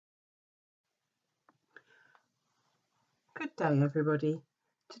Good day, everybody.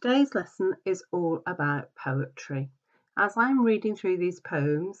 Today's lesson is all about poetry. As I'm reading through these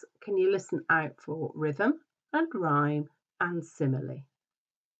poems, can you listen out for rhythm and rhyme and simile?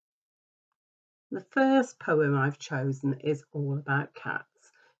 The first poem I've chosen is all about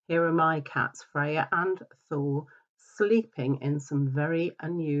cats. Here are my cats, Freya and Thor, sleeping in some very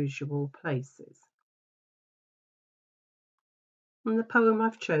unusual places. And the poem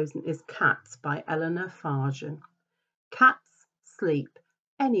I've chosen is Cats by Eleanor Farjeon. Cats sleep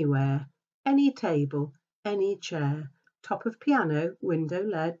anywhere, any table, any chair, top of piano, window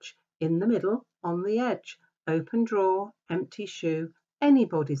ledge, in the middle, on the edge, open drawer, empty shoe,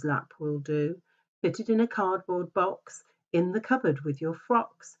 anybody's lap will do, fitted in a cardboard box, in the cupboard with your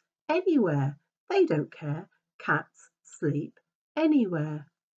frocks, anywhere, they don't care, cats sleep anywhere.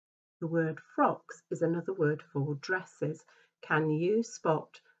 The word frocks is another word for dresses. Can you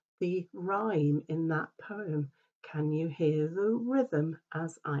spot the rhyme in that poem? Can you hear the rhythm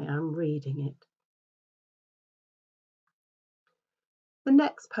as I am reading it? The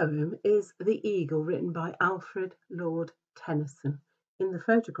next poem is The Eagle, written by Alfred Lord Tennyson. In the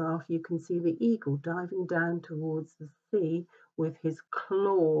photograph, you can see the eagle diving down towards the sea with his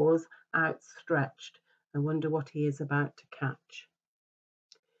claws outstretched. I wonder what he is about to catch.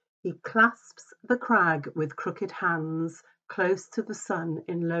 He clasps the crag with crooked hands, close to the sun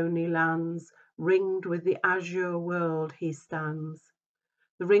in lonely lands, ringed with the azure world he stands.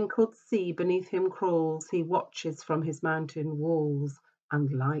 The wrinkled sea beneath him crawls, he watches from his mountain walls,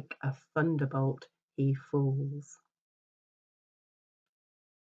 and like a thunderbolt he falls.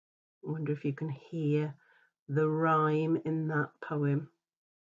 I wonder if you can hear the rhyme in that poem.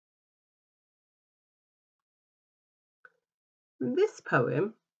 This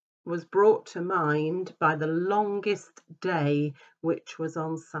poem was brought to mind by the longest day, which was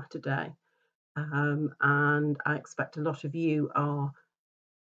on Saturday. And I expect a lot of you are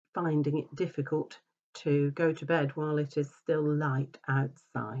finding it difficult to go to bed while it is still light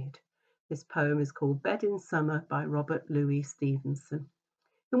outside. This poem is called Bed in Summer by Robert Louis Stevenson.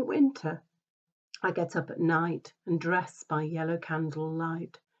 In winter, I get up at night and dress by yellow candle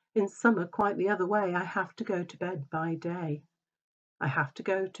light. In summer, quite the other way, I have to go to bed by day. I have to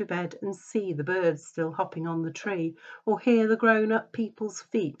go to bed and see the birds still hopping on the tree, or hear the grown-up people's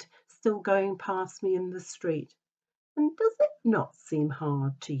feet still going past me in the street. And does it not seem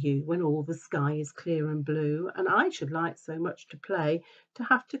hard to you when all the sky is clear and blue, and I should like so much to play, to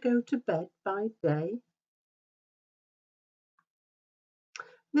have to go to bed by day?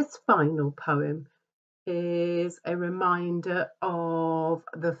 This final poem is a reminder of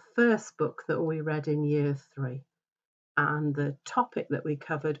the first book that we read in year 3 and the topic that we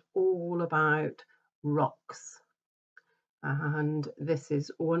covered all about rocks. And this is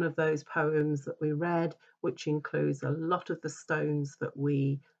one of those poems that we read, which includes a lot of the stones that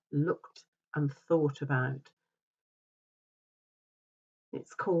we looked and thought about.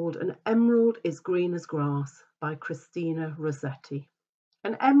 It's called An Emerald is Green as Grass by Christina Rossetti.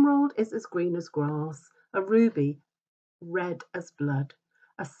 An emerald is as green as grass, a ruby red as blood,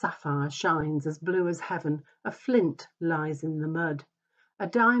 a sapphire shines as blue as heaven, a flint lies in the mud. A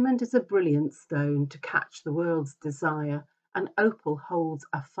diamond is a brilliant stone to catch the world's desire. An opal holds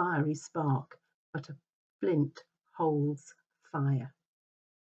a fiery spark, but a flint holds fire.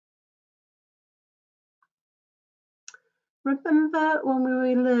 Remember when we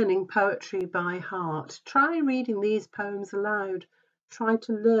were learning poetry by heart? Try reading these poems aloud. Try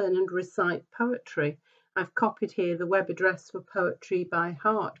to learn and recite poetry. I've copied here the web address for Poetry by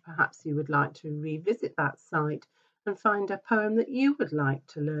Heart. Perhaps you would like to revisit that site and find a poem that you would like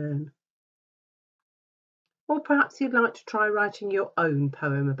to learn. Or perhaps you'd like to try writing your own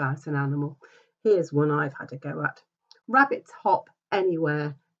poem about an animal. Here's one I've had a go at. Rabbits hop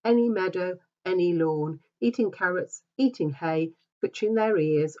anywhere, any meadow, any lawn, eating carrots, eating hay, twitching their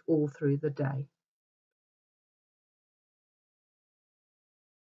ears all through the day.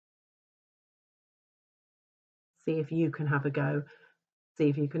 See if you can have a go. See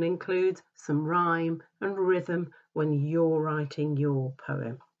if you can include some rhyme and rhythm when you're writing your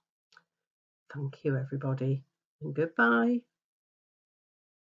poem. Thank you, everybody, and goodbye.